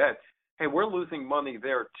to bet, hey, we're losing money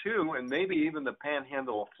there too, and maybe even the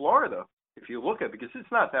panhandle of Florida, if you look at it, because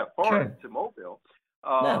it's not that far to Mobile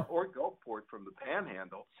or Gulfport from the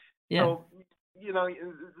panhandle. Yeah. So,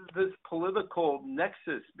 this political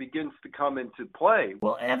nexus begins to come into play.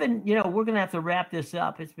 Well, Evan, we're going to have to wrap this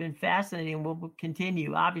up. It's been fascinating. We'll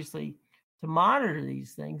continue, obviously, to monitor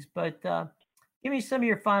these things. But give me some of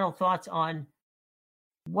your final thoughts on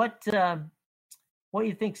what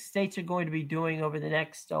you think states are going to be doing over the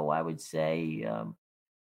next, I would say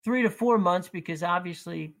 3 to 4 months, because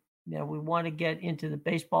obviously, we want to get into the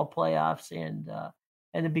baseball playoffs and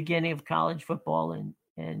the beginning of college football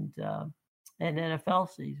and NFL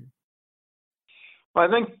season. Well,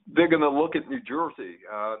 I think they're going to look at New Jersey.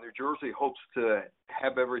 New Jersey hopes to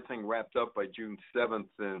have everything wrapped up by June 7th.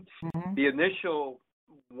 And the initial,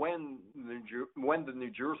 when the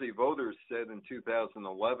New Jersey voters said in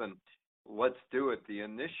 2011, let's do it, the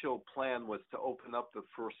initial plan was to open up the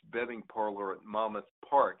first betting parlor at Monmouth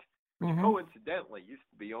Park, which coincidentally used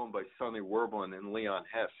to be owned by Sonny Werblin and Leon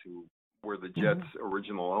Hess, who were the Jets'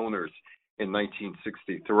 original owners in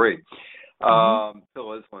 1963.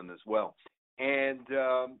 Phil Island as well. And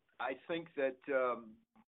I think that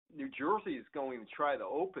New Jersey is going to try to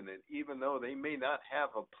open it, even though they may not have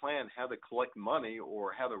a plan how to collect money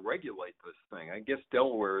or how to regulate this thing. I guess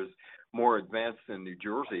Delaware is more advanced than New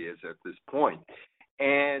Jersey is at this point.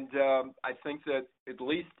 And I think that at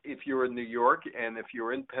least if you're in New York and if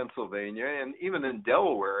you're in Pennsylvania and even in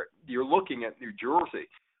Delaware, you're looking at New Jersey.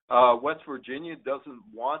 West Virginia doesn't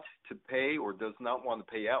want to pay or does not want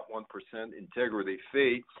to pay out 1% integrity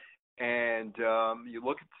fee. And you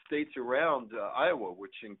look at the states around Iowa,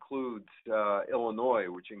 which includes Illinois,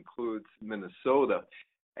 which includes Minnesota.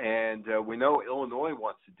 And we know Illinois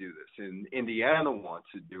wants to do this, and Indiana wants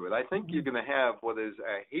to do it. I think you're going to have what is,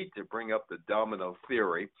 I hate to bring up the domino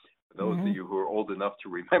theory. For those of you who are old enough to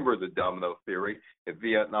remember the domino theory, if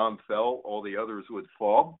Vietnam fell, all the others would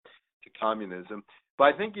fall to communism.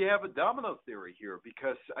 But I think you have a domino theory here,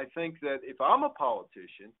 because I think that if I'm a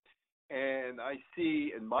politician and I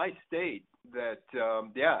see in my state that,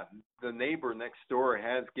 the neighbor next door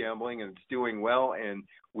has gambling and it's doing well, and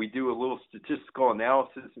we do a little statistical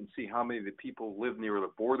analysis and see how many of the people who live near the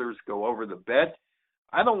borders go over the bet,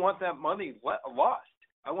 I don't want that money lost.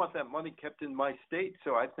 I want that money kept in my state.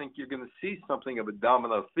 So I think you're going to see something of a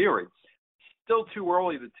domino theory. Still too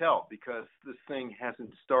early to tell, because this thing hasn't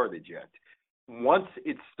started yet. Once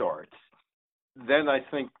it starts, then I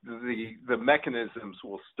think the mechanisms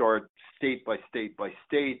will start state by state by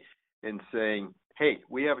state and saying, hey,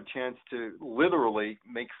 we have a chance to literally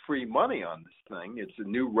make free money on this thing. It's a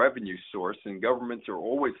new revenue source, and governments are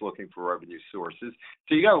always looking for revenue sources.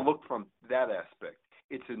 So you got to look from that aspect.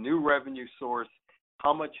 It's a new revenue source.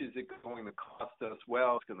 How much is it going to cost us?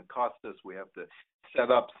 Well, it's going to cost us. We have to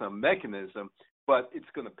set up some mechanism, but it's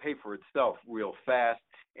going to pay for itself real fast.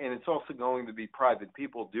 And it's also going to be private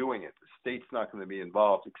people doing it. The state's not going to be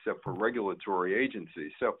involved except for regulatory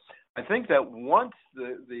agencies. So I think that once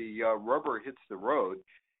the rubber hits the road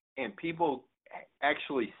and people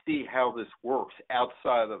actually see how this works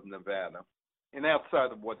outside of Nevada and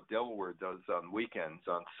outside of what Delaware does on weekends,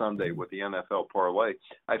 on Sunday with the NFL parlay,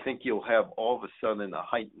 I think you'll have all of a sudden a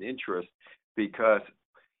heightened interest, because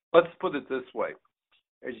let's put it this way.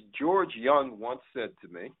 As George Young once said to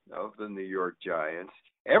me of the New York Giants,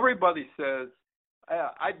 everybody says,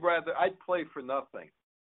 I'd play for nothing.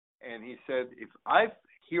 And he said, if I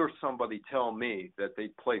hear somebody tell me that they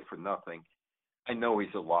play for nothing, I know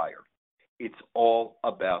he's a liar. It's all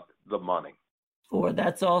about the money. Or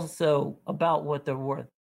that's also about what they're worth.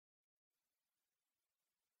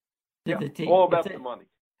 All about the money.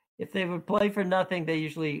 If they would play for nothing, they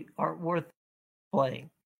usually aren't worth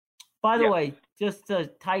playing. By the way, just to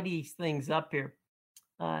tidy things up here,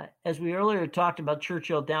 as we earlier talked about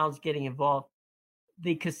Churchill Downs getting involved,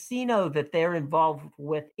 the casino that they're involved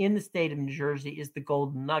with in the state of New Jersey is the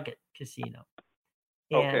Golden Nugget Casino.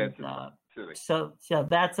 And, so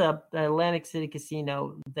that's a Atlantic City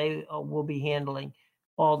casino. They will be handling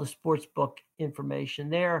all the sports book information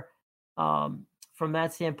there. From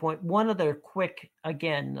that standpoint, one other quick,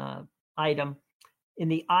 again, item in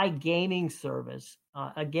the iGaming service.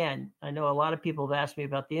 Again, I know a lot of people have asked me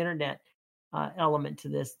about the internet element to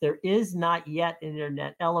this. There is not yet an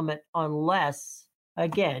internet element unless,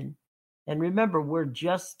 again, and remember, we're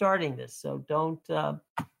just starting this, so don't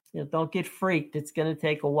get freaked. It's going to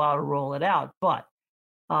take a while to roll it out. But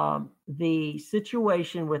the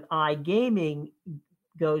situation with iGaming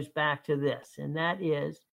goes back to this, and that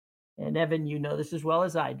is, and Evan, you know this as well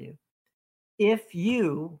as I do, if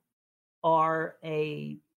you are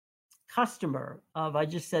a customer of, I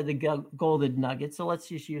just said the Golden Nugget, so let's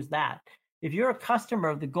just use that. If you're a customer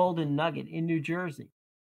of the Golden Nugget in New Jersey,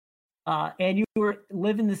 and you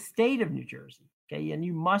live in the state of New Jersey, okay, and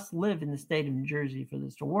you must live in the state of New Jersey for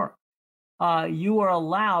this to work, you are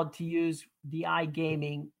allowed to use the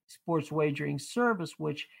iGaming sports wagering service,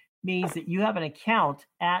 which means that you have an account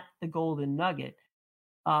at the Golden Nugget.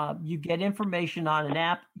 You get information on an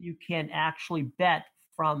app. You can actually bet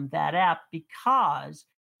from that app because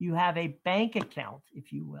you have a bank account,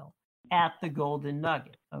 if you will, at the Golden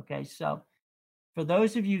Nugget. Okay, so for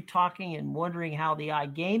those of you talking and wondering how the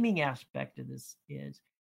iGaming aspect of this is,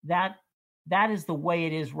 that is the way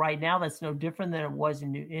it is right now. That's no different than it was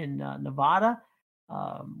in Nevada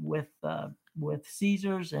with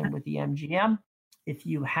Caesars and with the MGM. If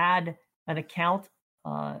you had an account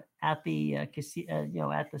at the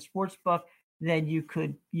casino, at the sports book, then you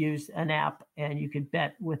could use an app and you could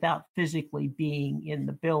bet without physically being in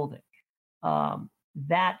the building.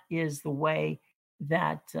 That is the way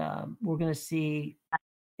that we're going to see,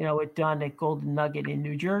 it done at Golden Nugget in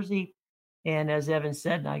New Jersey. And as Evan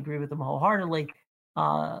said, and I agree with him wholeheartedly,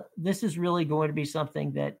 this is really going to be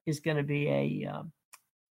something that is going to be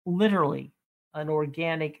literally an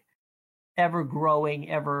organic,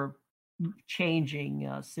 ever-growing,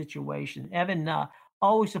 ever-changing situation. Evan,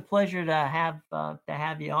 always a pleasure to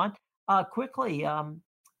have you on. Quickly,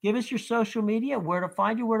 give us your social media, where to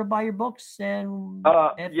find you, where to buy your books, and I'm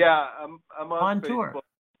on Facebook. Tour.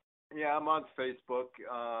 Yeah, I'm on Facebook.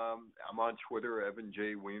 I'm on Twitter, Evan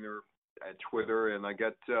J. Weiner at Twitter, and I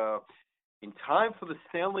get in time for the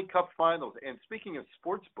Stanley Cup Finals. And speaking of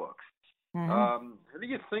sports books, how do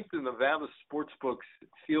you think the Nevada sports books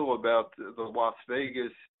feel about the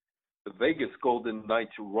Vegas Golden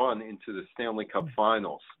Knights run into the Stanley Cup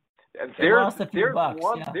Finals? There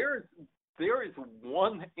is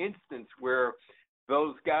one instance where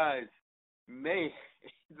those guys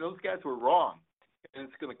were wrong, and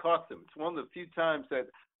it's going to cost them. It's one of the few times that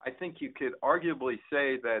I think you could arguably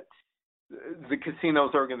say that the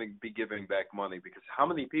casinos are going to be giving back money, because how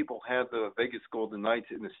many people had the Vegas Golden Knights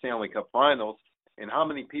in the Stanley Cup Finals, and how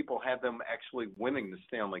many people had them actually winning the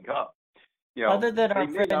Stanley Cup? Other than our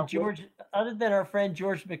friend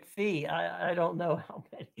George McPhee, I don't know how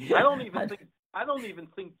many. I don't even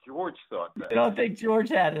think George thought that. You don't think George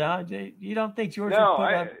had it, huh? You don't think George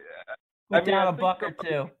would put down a buck or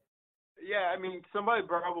two? Yeah, I mean, somebody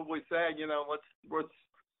probably said, let's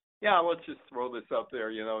just throw this up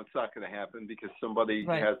there. It's not going to happen because somebody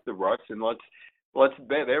has the rush, and let's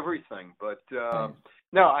bet everything. But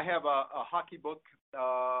no, I have a hockey book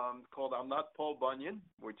called "I'm Not Paul Bunyan,"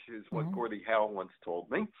 which is what Gordie Howe once told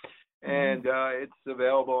me, and it's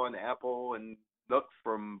available on Apple and Nook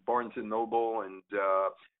from Barnes and Noble, and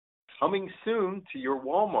coming soon to your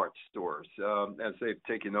Walmart stores as they've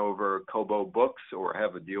taken over Kobo Books or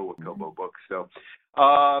have a deal with Kobo Books. So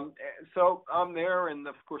I'm there, and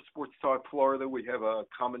of course, Sports Talk Florida, we have a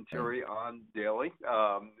commentary on daily,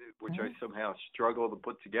 which I somehow struggle to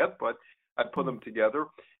put together, but I put them together.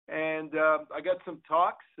 And I got some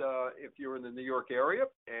talks. If you're in the New York area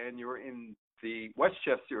and you're in the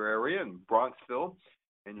Westchester area in Bronxville,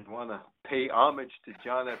 and you want to pay homage to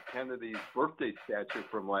John F. Kennedy's birthday statue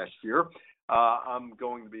from last year, I'm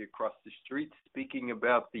going to be across the street speaking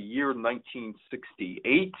about the year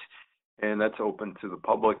 1968, and that's open to the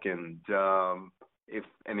public. And if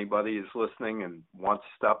anybody is listening and wants to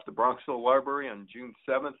stop at the Bronxville Library on June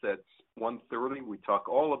 7th at 1:30, we talk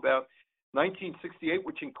all about 1968,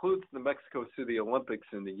 which includes the Mexico City Olympics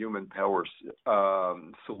and the human power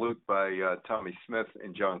salute by Tommy Smith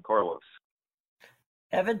and John Carlos.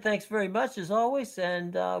 Evan, thanks very much as always,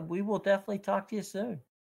 and we will definitely talk to you soon.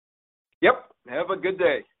 Yep. Have a good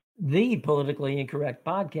day. The Politically Incorrect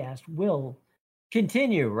podcast will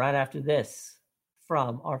continue right after this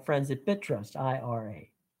from our friends at BitTrust IRA.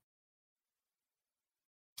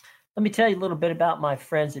 Let me tell you a little bit about my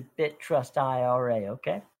friends at BitTrust IRA,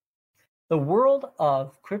 okay? The world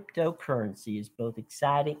of cryptocurrency is both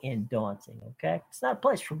exciting and daunting, okay? It's not a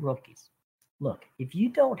place for rookies. Look, if you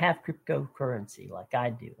don't have cryptocurrency like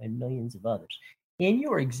I do and millions of others in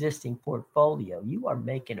your existing portfolio, you are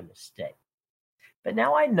making a mistake. But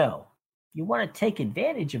now I know you want to take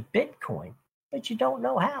advantage of Bitcoin, but you don't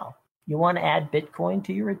know how. You want to add Bitcoin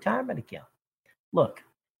to your retirement account. Look,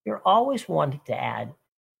 you're always wanting to add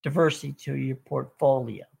diversity to your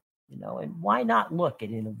portfolio, and why not look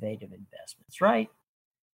at innovative investments, right?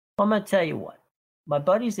 Well, I'm going to tell you what, my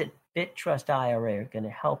buddies at BitTrust IRA are going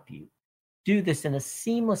to help you do this in a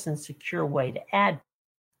seamless and secure way to add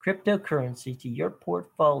cryptocurrency to your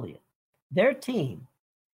portfolio. Their team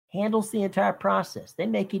handles the entire process. They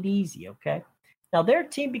make it easy, okay? Now, their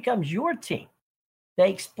team becomes your team. They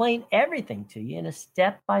explain everything to you in a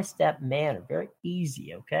step-by-step manner, very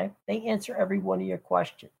easy, okay? They answer every one of your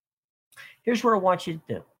questions. Here's what I want you to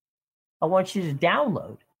do. I want you to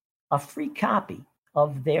download a free copy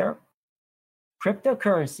of their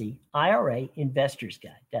Cryptocurrency IRA Investor's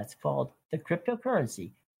Guide. That's called the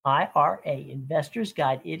Cryptocurrency IRA Investor's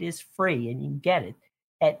Guide. It is free, and you can get it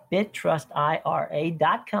at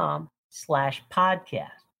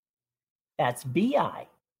bittrustira.com/podcast. That's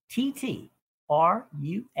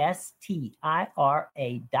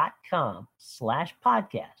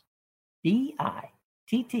BITTRUSTIRA.com/podcast.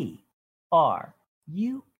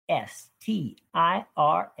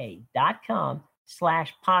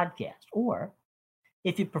 BITTRUSTIRA.com/podcast. Or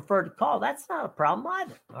if you prefer to call, that's not a problem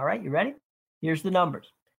either. All right, you ready? Here's the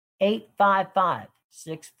numbers.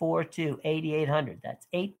 855-642-8800. That's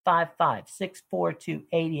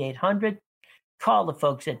 855-642-8800. Call the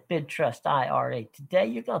folks at BitTrust IRA today.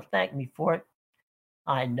 You're going to thank me for it.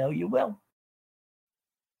 I know you will.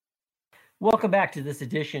 Welcome back to this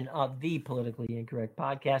edition of the Politically Incorrect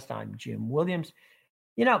Podcast. I'm Jim Williams.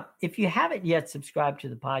 If you haven't yet subscribed to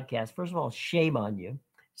the podcast, first of all, shame on you.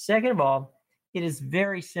 Second of all, it is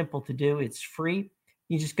very simple to do. It's free.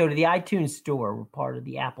 You just go to the iTunes store. We're part of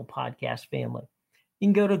the Apple Podcast family. You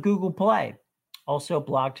can go to Google Play, also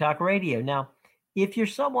Blog Talk Radio. Now, if you're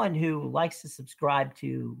someone who likes to subscribe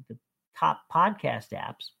to the top podcast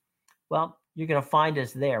apps, well, you're going to find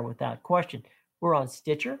us there without question. We're on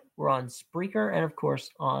Stitcher, we're on Spreaker, and of course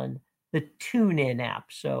on the TuneIn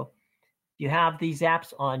app. So if you have these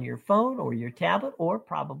apps on your phone or your tablet, or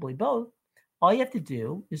probably both, all you have to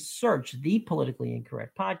do is search the Politically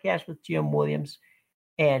Incorrect Podcast with Jim Williams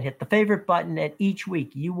and hit the favorite button. And each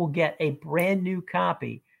week you will get a brand new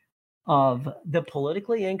copy of the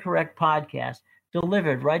Politically Incorrect Podcast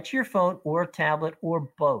delivered right to your phone or tablet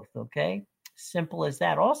or both. Okay. Simple as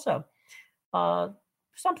that. Also,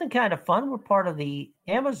 something kind of fun. We're part of the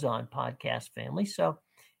Amazon podcast family. So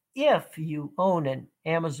if you own an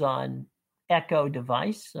Amazon Echo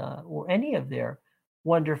device or any of their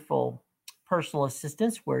wonderful personal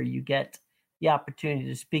assistants where you get the opportunity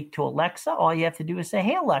to speak to Alexa, all you have to do is say,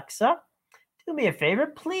 "Hey, Alexa, do me a favor,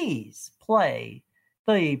 please play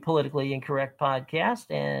the Politically Incorrect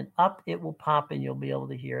Podcast," and up it will pop, and you'll be able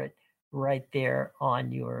to hear it right there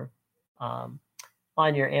on your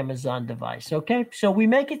Amazon device. Okay, so we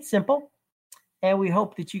make it simple, and we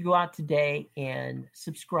hope that you go out today and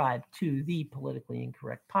subscribe to the Politically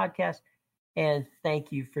Incorrect Podcast. And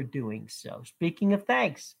thank you for doing so. Speaking of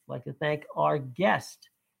thanks, I'd like to thank our guest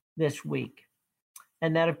this week.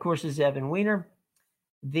 And that, of course, is Evan Weiner,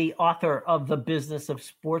 the author of The Business of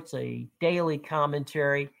Sports, a daily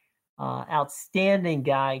commentary, outstanding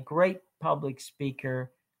guy, great public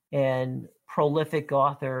speaker, and prolific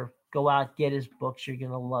author. Go out, get his books. You're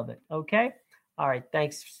going to love it. Okay? All right.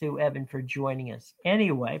 Thanks to Evan for joining us.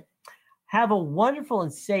 Anyway, have a wonderful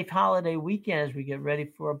and safe holiday weekend as we get ready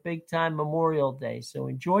for a big-time Memorial Day. So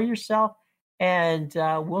enjoy yourself, and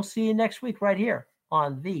we'll see you next week right here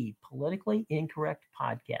on the Politically Incorrect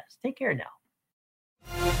Podcast. Take care now.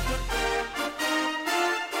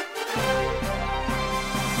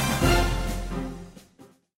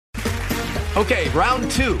 Okay, round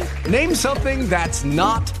two. Name something that's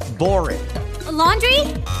not boring. A laundry?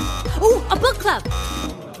 Ooh, a book club.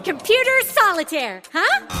 Computer solitaire,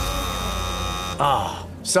 huh? Ah, oh,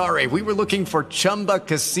 sorry, we were looking for Chumba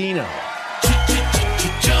Casino.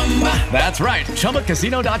 That's right,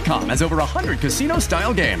 ChumbaCasino.com has over 100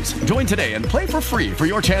 casino-style games. Join today and play for free for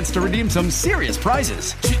your chance to redeem some serious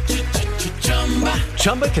prizes.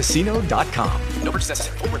 ChumbaCasino.com. No purchase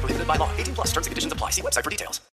necessary. Void where prohibited by law. 18+ terms and conditions apply. See website for details.